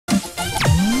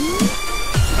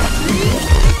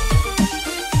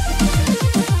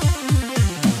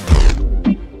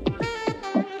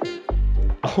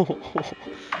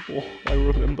I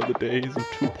remember the days of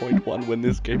 2.1 when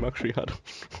this game actually had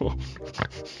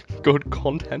good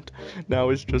content. Now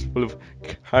it's just full of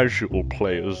casual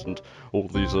players and all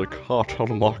these cartel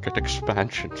market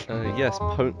expansions. Yes,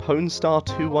 Pwnstar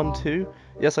 212?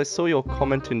 Yes, I saw your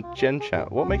comment in Gen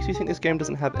Chat. What makes you think this game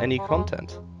doesn't have any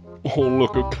content? Oh,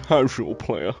 look, a casual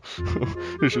player.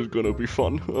 This is gonna be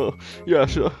fun.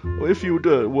 Yes, if you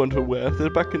weren't aware,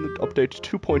 that back in the update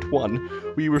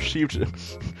 2.1, we received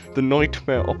the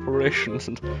Nightmare Operations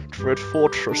and Dread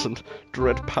Fortress and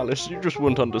Dread Palace. You just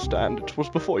wouldn't understand. It was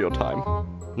before your time.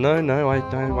 No,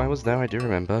 I was there, I do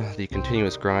remember. The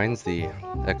continuous grinds, the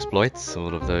exploits,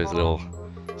 all of those little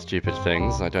stupid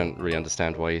things. I don't really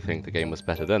understand why you think the game was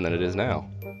better then than it is now.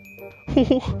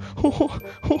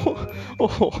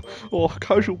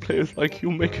 Casual players like you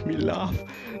make me laugh.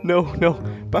 No,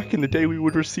 back in the day we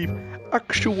would receive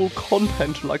actual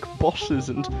content like bosses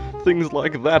and things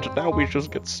like that. Now we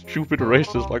just get stupid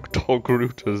races like dog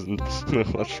rooters and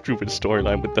that stupid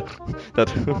storyline with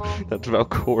that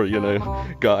Valkyrie,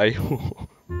 guy.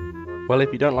 Well,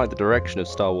 if you don't like the direction of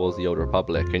Star Wars The Old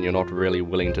Republic and you're not really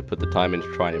willing to put the time in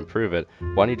to try and improve it,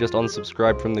 why don't you just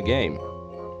unsubscribe from the game?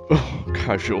 Oh,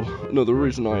 casual. No, the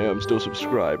reason I am still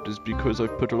subscribed is because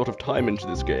I've put a lot of time into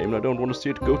this game and I don't want to see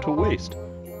it go to waste.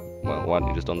 Well, why don't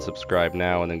you just unsubscribe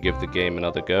now and then give the game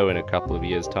another go in a couple of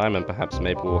years' time, and perhaps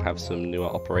maybe we'll have some newer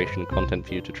Operation content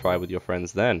for you to try with your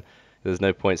friends then. There's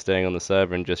no point staying on the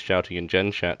server and just shouting in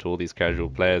Gen Chat to all these casual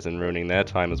players and ruining their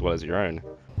time as well as your own.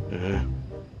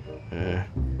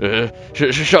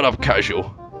 Shut up, casual.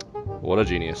 What a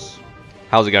genius.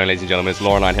 How's it going, ladies and gentlemen? It's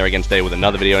LorOnline here again today with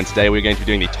another video, and today we're going to be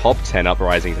doing the top 10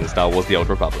 Uprisings in Star Wars The Old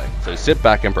Republic. So sit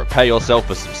back and prepare yourself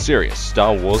for some serious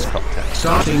Star Wars content.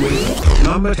 Starting with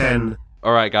number 10.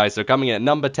 Alright guys, so coming in at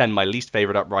number 10, my least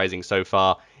favourite Uprising so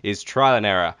far is Trial and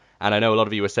Error. And I know a lot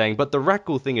of you are saying, but the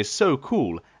Rakghoul thing is so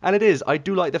cool. And it is. I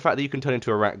do like the fact that you can turn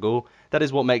into a Rakghoul. That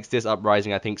is what makes this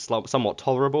Uprising, I think, somewhat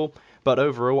tolerable. But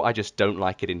overall, I just don't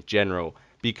like it in general,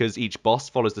 because each boss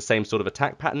follows the same sort of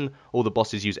attack pattern. All the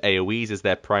bosses use AoEs as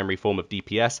their primary form of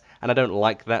DPS, and I don't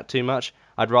like that too much.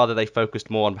 I'd rather they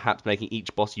focused more on perhaps making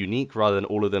each boss unique rather than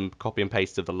all of them copy and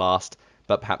paste of the last,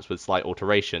 but perhaps with slight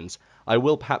alterations. I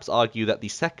will perhaps argue that the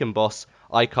second boss,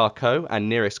 Icar Ko and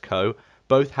Nearest Ko,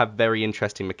 both have very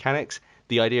interesting mechanics.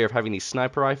 The idea of having these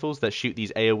sniper rifles that shoot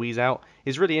these AoEs out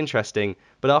is really interesting,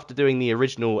 but after doing the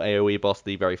original AoE boss,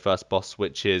 the very first boss,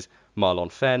 which is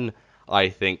Marlon Fen, I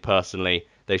think personally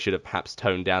they should have perhaps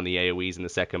toned down the AoEs in the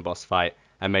second boss fight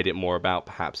and made it more about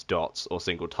perhaps dots or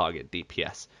single target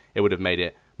DPS. It would have made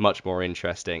it much more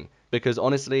interesting, because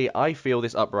honestly I feel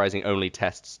this Uprising only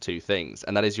tests two things,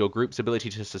 and that is your group's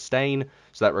ability to sustain,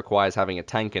 so that requires having a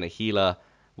tank and a healer,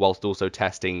 whilst also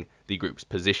testing the group's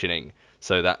positioning,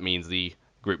 so that means the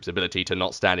group's ability to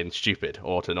not stand in stupid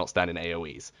or to not stand in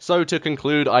AoEs. So to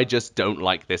conclude, I just don't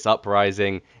like this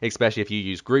Uprising, especially if you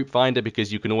use Group Finder,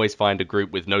 because you can always find a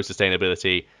group with no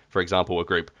sustainability, for example a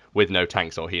group with no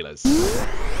tanks or healers.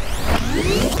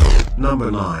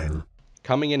 Number 9.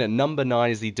 Coming in at number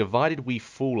 9 is the Divided We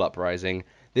Fall Uprising.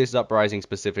 This Uprising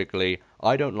specifically,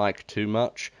 I don't like too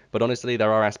much, but honestly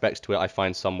there are aspects to it I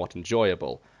find somewhat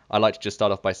enjoyable. I'd like to just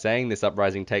start off by saying this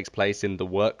Uprising takes place in the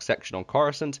work section on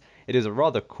Coruscant. It is a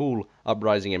rather cool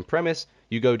Uprising in premise.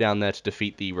 You go down there to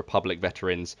defeat the Republic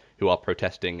veterans who are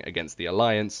protesting against the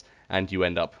Alliance, and you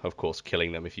end up, of course,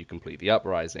 killing them if you complete the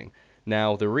Uprising.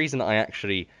 Now, the reason I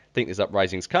actually think this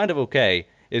Uprising is kind of okay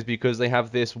is because they have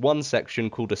this one section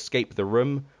called Escape the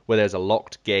Room, where there's a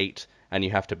locked gate, and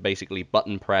you have to basically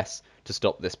button press to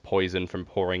stop this poison from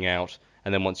pouring out,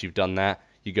 and then once you've done that,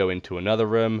 you go into another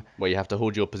room where you have to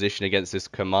hold your position against this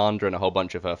commander and a whole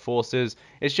bunch of her forces.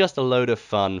 It's just a load of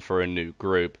fun for a new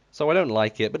group. So I don't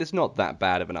like it, but it's not that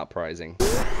bad of an Uprising.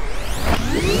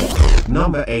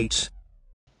 Number 8.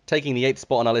 Taking the 8th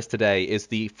spot on our list today is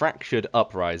the Fractured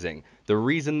Uprising. The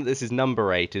reason that this is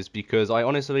number 8 is because I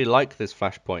honestly like this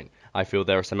flashpoint. I feel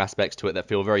there are some aspects to it that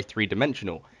feel very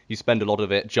three-dimensional. You spend a lot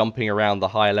of it jumping around the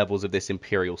higher levels of this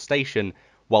Imperial station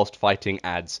whilst fighting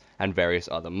ads and various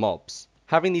other mobs.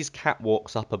 Having these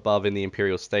catwalks up above in the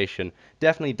Imperial Station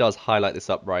definitely does highlight this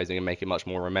Uprising and make it much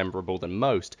more rememberable than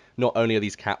most. Not only are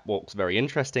these catwalks very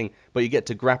interesting, but you get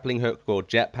to grappling hook or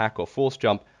jetpack or force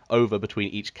jump over between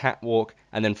each catwalk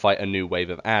and then fight a new wave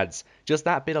of ads. Just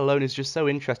that bit alone is just so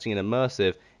interesting and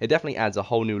immersive. It definitely adds a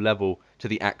whole new level to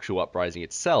the actual Uprising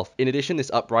itself. In addition,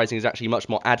 this Uprising is actually much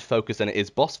more ad focused than it is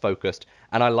boss focused,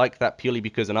 and I like that purely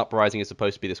because an Uprising is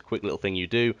supposed to be this quick little thing you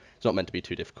do. It's not meant to be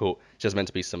too difficult, it's just meant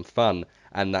to be some fun,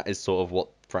 and that is sort of what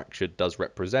Fractured does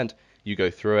represent. You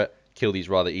go through it, kill these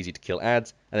rather easy to kill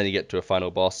adds, and then you get to a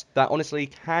final boss that honestly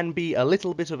can be a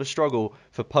little bit of a struggle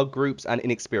for pug groups and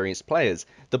inexperienced players.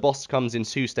 The boss comes in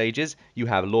 2 stages. You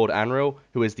have Lord Anril,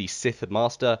 who is the Sith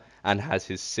Master and has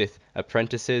his Sith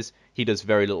apprentices. He does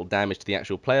very little damage to the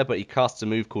actual player, but he casts a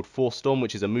move called Force Storm,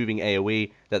 which is a moving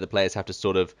AoE that the players have to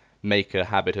sort of make a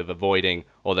habit of avoiding,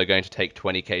 or they're going to take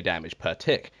 20k damage per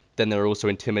tick. Then there are also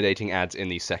intimidating adds in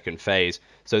the second phase,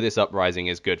 so this Uprising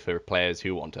is good for players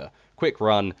who want a quick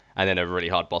run and then a really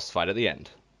hard boss fight at the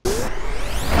end.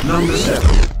 Number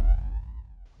 7.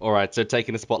 Alright, so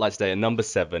taking the spotlight today at number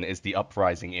 7 is the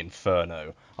Uprising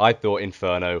Inferno. I thought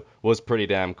Inferno was pretty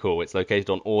damn cool. It's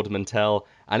located on Ord Mantell,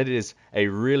 and it is a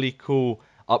really cool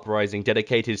Uprising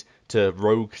dedicated to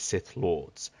rogue Sith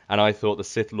Lords. And I thought the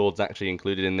Sith Lords actually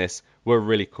included in this were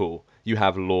really cool. You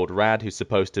have Lord Rad, who's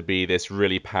supposed to be this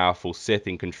really powerful Sith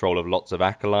in control of lots of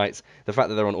acolytes. The fact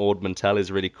that they're on Ord Mantell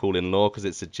is really cool in lore because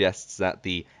it suggests that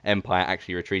the Empire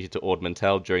actually retreated to Ord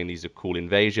Mantell during the Zakul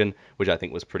invasion, which I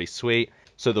think was pretty sweet.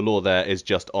 So the lore there is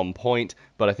just on point,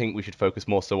 but I think we should focus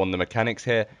more so on the mechanics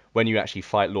here. When you actually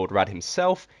fight Lord Rad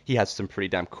himself, he has some pretty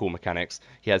damn cool mechanics.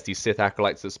 He has these Sith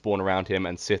acolytes that spawn around him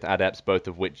and Sith adepts, both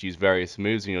of which use various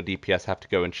moves, and your DPS have to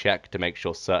go and check to make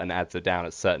sure certain adds are down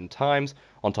at certain times.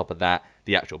 On top of that,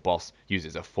 the actual boss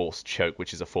uses a Force Choke,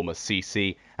 which is a form of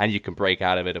CC, and you can break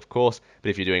out of it, of course, but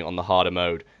if you're doing it on the harder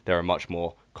mode, there are much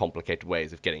more complicated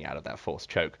ways of getting out of that Force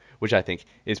Choke, which I think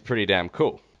is pretty damn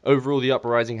cool. Overall, the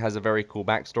Uprising has a very cool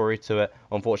backstory to it.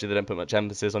 Unfortunately, they don't put much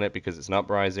emphasis on it because it's an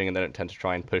Uprising, and they don't tend to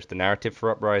try and push the narrative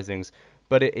for Uprisings,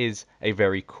 but it is a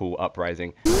very cool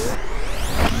Uprising.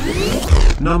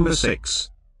 Number 6.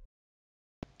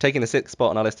 Taking the 6th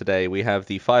spot on our list today, we have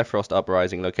the Firefrost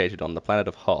Uprising located on the planet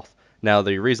of Hoth. Now,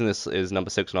 the reason this is number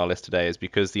 6 on our list today is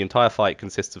because the entire fight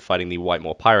consists of fighting the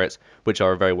Whitemoor Pirates, which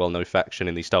are a very well-known faction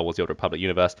in the Star Wars The Old Republic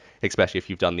universe, especially if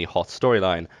you've done the Hoth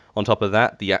storyline. On top of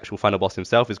that, the actual final boss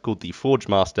himself is called the Forge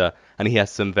Master, and he has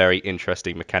some very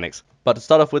interesting mechanics. But to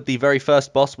start off with the very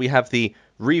first boss, we have the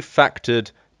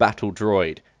Refactored Battle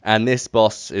Droid. And this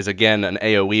boss is again an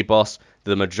AoE boss.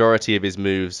 The majority of his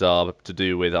moves are to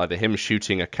do with either him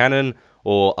shooting a cannon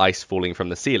or ice falling from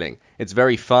the ceiling. It's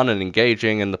very fun and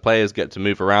engaging, and the players get to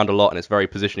move around a lot, and it's very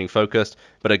positioning focused.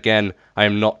 But again, I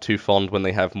am not too fond when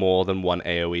they have more than one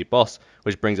AoE boss,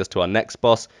 which brings us to our next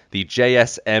boss, the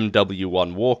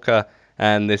JSMW1 Walker.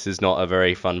 And this is not a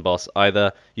very fun boss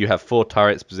either. You have 4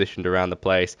 turrets positioned around the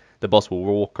place. The boss will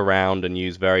walk around and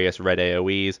use various red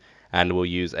AoEs, and will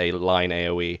use a line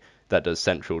AoE that does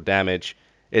central damage.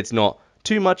 It's not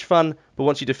too much fun, but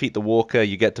once you defeat the Walker,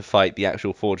 you get to fight the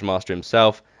actual Forge Master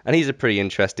himself, and he's a pretty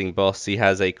interesting boss. He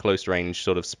has a close range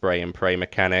sort of spray and pray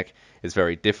mechanic. It's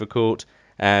very difficult,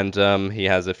 and he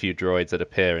has a few droids that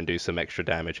appear and do some extra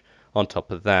damage on top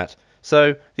of that.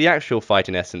 So the actual fight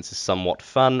in essence is somewhat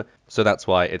fun, so that's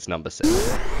why it's number 6.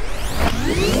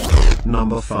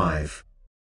 Number 5.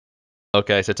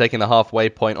 Okay, so taking the halfway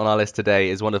point on our list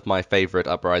today is one of my favourite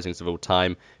Uprisings of all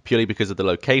time, purely because of the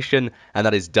location, and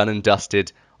that is Done and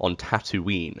Dusted on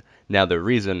Tatooine. Now, the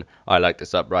reason I like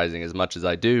this Uprising as much as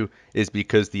I do is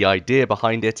because the idea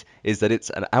behind it is that it's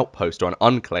an outpost or an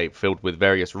enclave filled with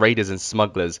various raiders and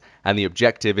smugglers, and the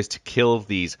objective is to kill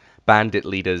these bandit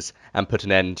leaders and put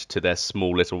an end to their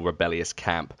small little rebellious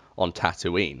camp on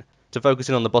Tatooine. To focus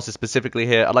in on the bosses specifically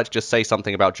here, I'd like to just say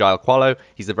something about Jyle Qualo.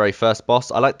 He's the very first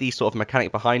boss. I like the sort of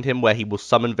mechanic behind him where he will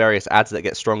summon various adds that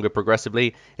get stronger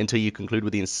progressively until you conclude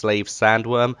with the Enslaved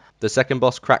Sandworm. The second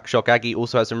boss, Crackshock Aggie,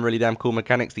 also has some really damn cool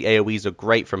mechanics. The AoEs are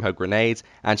great from her grenades,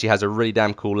 and she has a really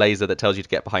damn cool laser that tells you to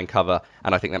get behind cover,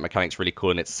 and I think that mechanic's really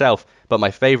cool in itself. But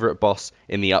my favourite boss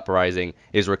in the Uprising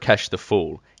is Rakesh the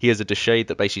Fool. He is a Deshade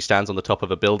that basically stands on the top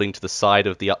of a building to the side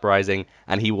of the Uprising,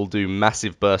 and he will do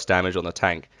massive burst damage on the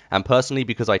tank. And personally,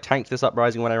 because I tanked this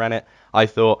Uprising when I ran it, I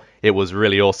thought it was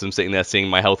really awesome sitting there seeing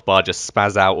my health bar just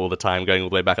spaz out all the time, going all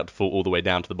the way back up to full, all the way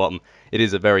down to the bottom. It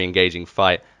is a very engaging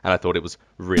fight, and I thought it was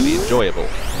really enjoyable.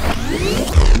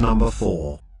 Number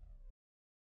 4.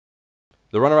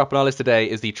 The runner-up on our list today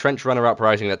is the Trench Runner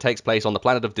Uprising that takes place on the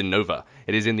planet of Denova.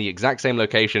 It is in the exact same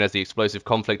location as the Explosive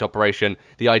Conflict operation.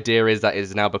 The idea is that it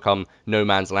has now become no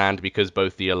man's land because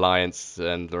both the Alliance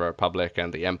and the Republic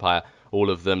and the Empire, all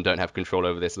of them don't have control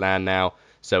over this land now.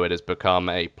 So it has become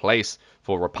a place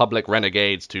for Republic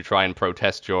renegades to try and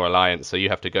protest your Alliance. So you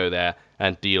have to go there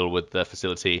and deal with the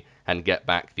facility and get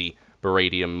back the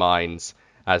Baradium mines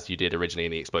as you did originally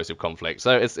in the Explosive Conflict.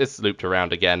 So it's looped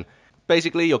around again.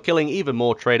 Basically, you're killing even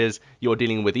more traders, you're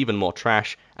dealing with even more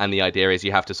trash, and the idea is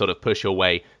you have to sort of push your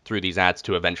way through these ads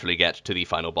to eventually get to the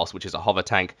final boss, which is a hover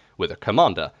tank with a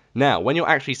commander. Now, when you're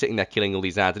actually sitting there killing all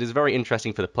these ads, it is very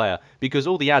interesting for the player, because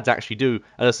all the ads actually do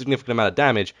a significant amount of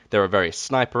damage. There are various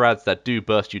sniper ads that do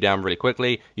burst you down really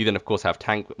quickly. You then, of course, have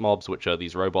tank mobs, which are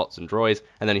these robots and droids,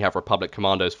 and then you have Republic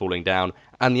commandos falling down,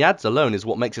 and the ads alone is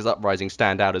what makes this Uprising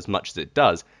stand out as much as it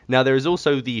does. Now, there is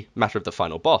also the matter of the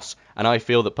final boss, and I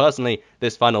feel that personally,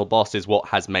 this final boss is what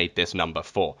has made this number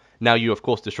 4. Now, you of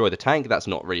course destroy the tank, that's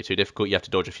not really too difficult, you have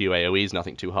to dodge a few AoEs,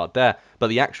 nothing too hard there, but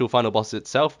the actual final boss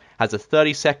itself has a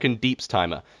 30-second deeps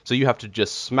timer, so you have to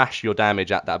just smash your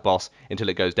damage at that boss until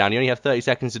it goes down. You only have 30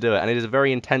 seconds to do it, and it is a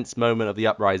very intense moment of the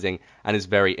Uprising, and is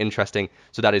very interesting,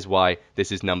 so that is why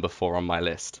this is number 4 on my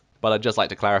list. But I'd just like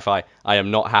to clarify, I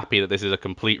am not happy that this is a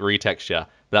complete retexture,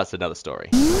 but that's another story.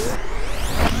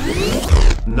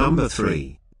 Number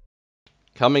 3.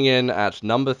 Coming in at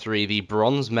number 3, the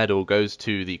bronze medal goes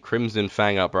to the Crimson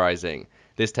Fang Uprising.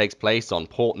 This takes place on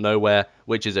Port Nowhere,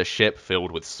 which is a ship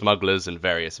filled with smugglers and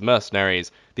various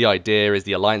mercenaries. The idea is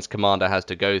the Alliance commander has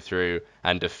to go through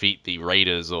and defeat the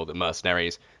raiders or the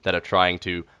mercenaries that are trying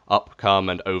to upcome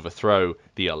and overthrow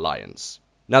the Alliance.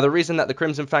 Now, the reason that the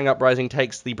Crimson Fang Uprising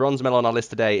takes the bronze medal on our list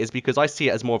today is because I see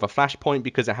it as more of a flashpoint,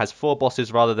 because it has 4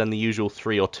 bosses rather than the usual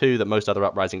 3 or 2 that most other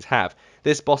Uprisings have.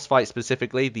 This boss fight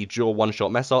specifically, the Jaw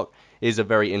one-shot Mesok, is a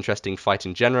very interesting fight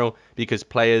in general, because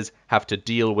players have to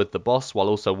deal with the boss while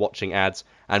also watching ads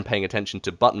and paying attention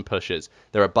to button pushes.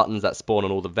 There are buttons that spawn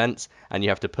on all the vents, and you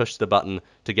have to push the button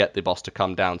to get the boss to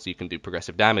come down so you can do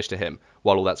progressive damage to him.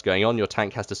 While all that's going on, your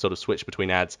tank has to sort of switch between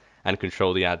ads and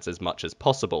control the ads as much as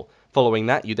possible. Following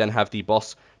that, you then have the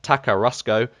boss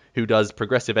Takarusco, who does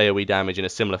progressive AoE damage in a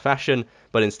similar fashion,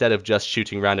 but instead of just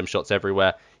shooting random shots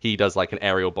everywhere, he does like an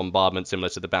aerial bombardment similar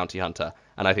to the Bounty Hunter,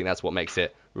 and I think that's what makes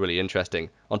it really interesting.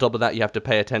 On top of that, you have to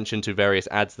pay attention to various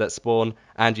ads that spawn,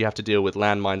 and you have to deal with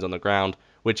landmines on the ground,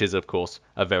 which is of course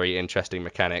a very interesting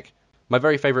mechanic. My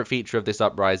very favourite feature of this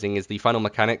Uprising is the final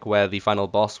mechanic, where the final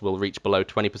boss will reach below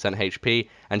 20% HP,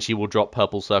 and she will drop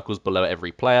purple circles below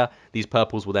every player. These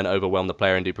purples will then overwhelm the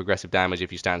player and do progressive damage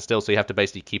if you stand still, so you have to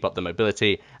basically keep up the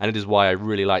mobility, and it is why I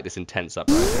really like this intense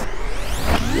Uprising.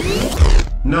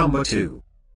 Number 2.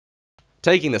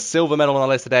 Taking the silver medal on our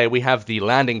list today, we have the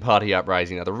Landing Party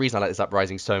Uprising. Now, the reason I like this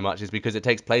Uprising so much is because it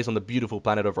takes place on the beautiful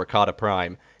planet of Rakata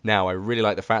Prime. Now, I really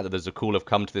like the fact that the Zakul have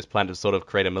come to this planet to sort of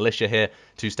create a militia here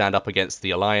to stand up against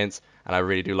the Alliance, and I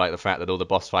really do like the fact that all the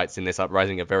boss fights in this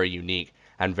Uprising are very unique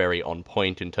and very on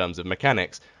point in terms of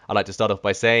mechanics. I'd like to start off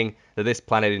by saying that this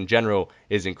planet in general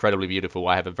is incredibly beautiful.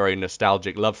 I have a very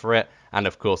nostalgic love for it, and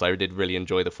of course I did really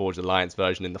enjoy the Forged Alliance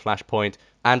version in the Flashpoint,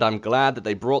 and I'm glad that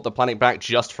they brought the planet back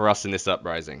just for us in this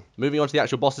Uprising. Moving on to the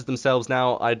actual bosses themselves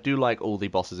now, I do like all the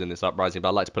bosses in this Uprising, but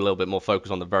I'd like to put a little bit more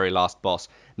focus on the very last boss.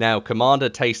 Now, Commander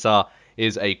Taysar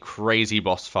is a crazy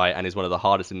boss fight and is one of the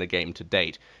hardest in the game to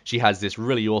date. She has this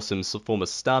really awesome form of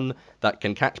stun that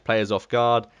can catch players off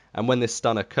guard, and when this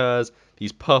stun occurs,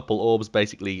 these purple orbs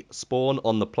basically spawn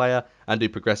on the player and do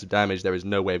progressive damage. There is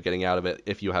no way of getting out of it.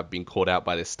 If you have been caught out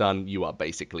by this stun, you are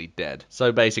basically dead.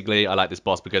 So basically, I like this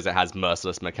boss because it has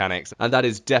merciless mechanics, and that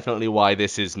is definitely why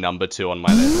this is number 2 on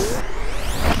my list.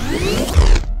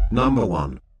 Number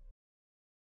 1.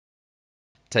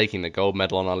 Taking the gold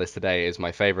medal on our list today is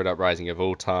my favourite Uprising of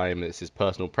all time. This is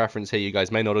personal preference here, you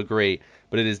guys may not agree,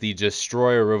 but it is the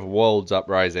Destroyer of Worlds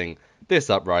Uprising. This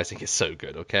Uprising is so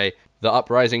good, okay? The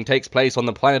Uprising takes place on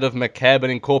the planet of Mekeb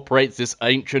and incorporates this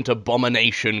ancient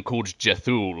abomination called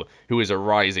Jethul, who is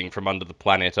arising from under the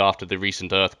planet after the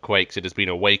recent earthquakes. It has been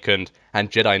awakened,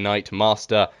 and Jedi Knight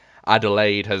Master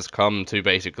Adelaide has come to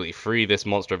basically free this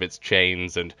monster of its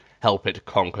chains and help it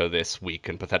conquer this weak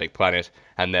and pathetic planet,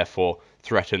 and therefore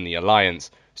threaten the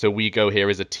Alliance. So we go here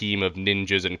as a team of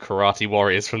ninjas and karate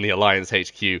warriors from the Alliance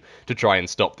HQ to try and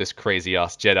stop this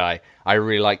crazy-ass Jedi. I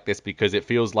really like this because it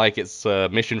feels like it's a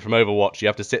mission from Overwatch. You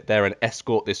have to sit there and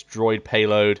escort this droid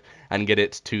payload and get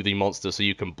it to the monster so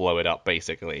you can blow it up,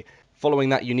 basically. Following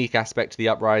that unique aspect to the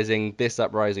Uprising, this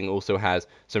Uprising also has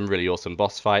some really awesome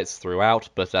boss fights throughout,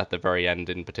 but at the very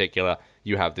end in particular,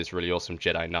 you have this really awesome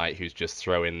Jedi Knight who's just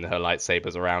throwing her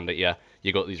lightsabers around at you.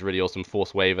 You got these really awesome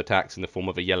Force Wave attacks in the form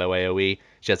of a yellow AoE.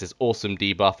 She has this awesome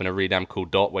debuff and a really damn cool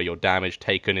dot where your damage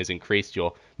taken is increased,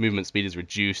 your movement speed is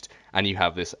reduced, and you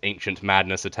have this Ancient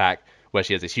Madness attack where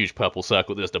she has this huge purple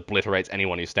circle that just obliterates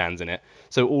anyone who stands in it.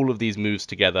 So all of these moves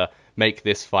together make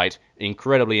this fight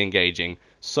incredibly engaging.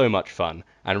 so much fun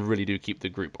and really do keep the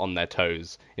group on their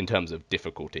toes in terms of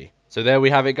difficulty. So there we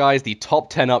have it, guys, the top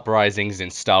 10 uprisings in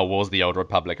Star Wars The Old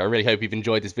Republic. I really hope you've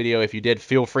enjoyed this video. If you did,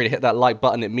 feel free to hit that like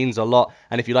button, it means a lot.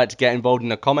 And if you'd like to get involved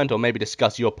in a comment or maybe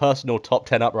discuss your personal top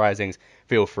 10 uprisings,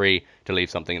 feel free to leave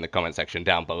something in the comment section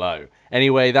down below.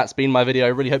 Anyway, that's been my video. I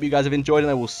really hope you guys have enjoyed,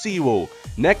 and I will see you all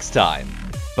next time.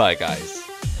 Bye, guys.